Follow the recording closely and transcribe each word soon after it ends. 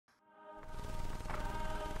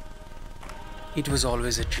It was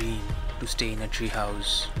always a dream to stay in a tree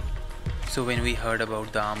house. So when we heard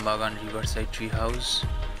about the Aambagan Riverside Treehouse,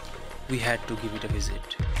 we had to give it a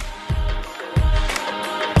visit.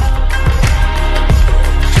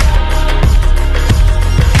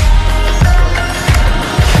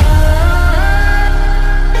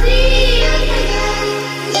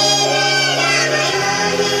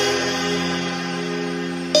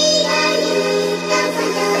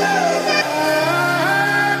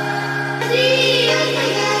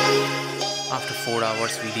 After 4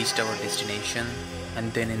 hours we reached our destination,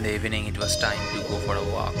 and then in the evening it was time to go for a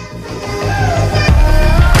walk.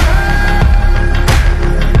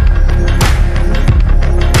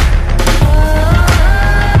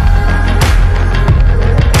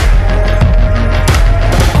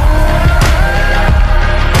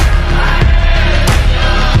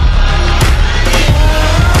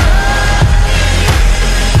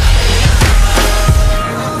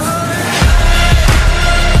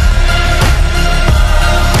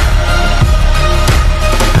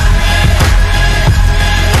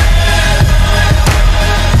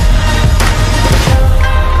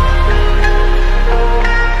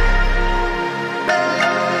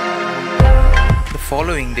 The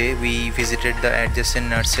following day we visited the adjacent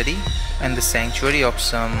nursery and the sanctuary of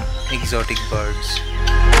some exotic birds.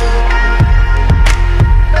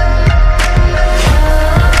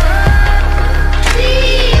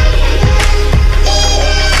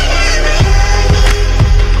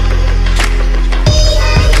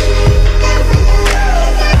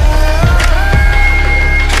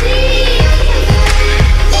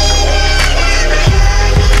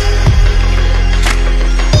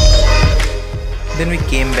 Then we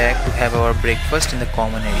came back to have our breakfast in the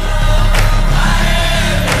common area.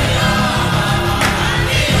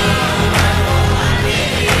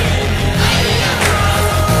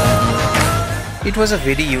 It was a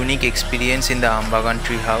very unique experience in the Aambagan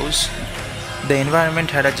Treehouse. The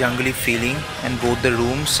environment had a jungly feeling, and both the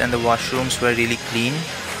rooms and the washrooms were really clean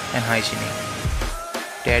and hygienic.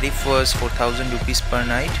 Tariff was 4,000 rupees per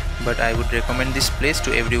night, but I would recommend this place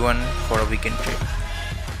to everyone for a weekend trip.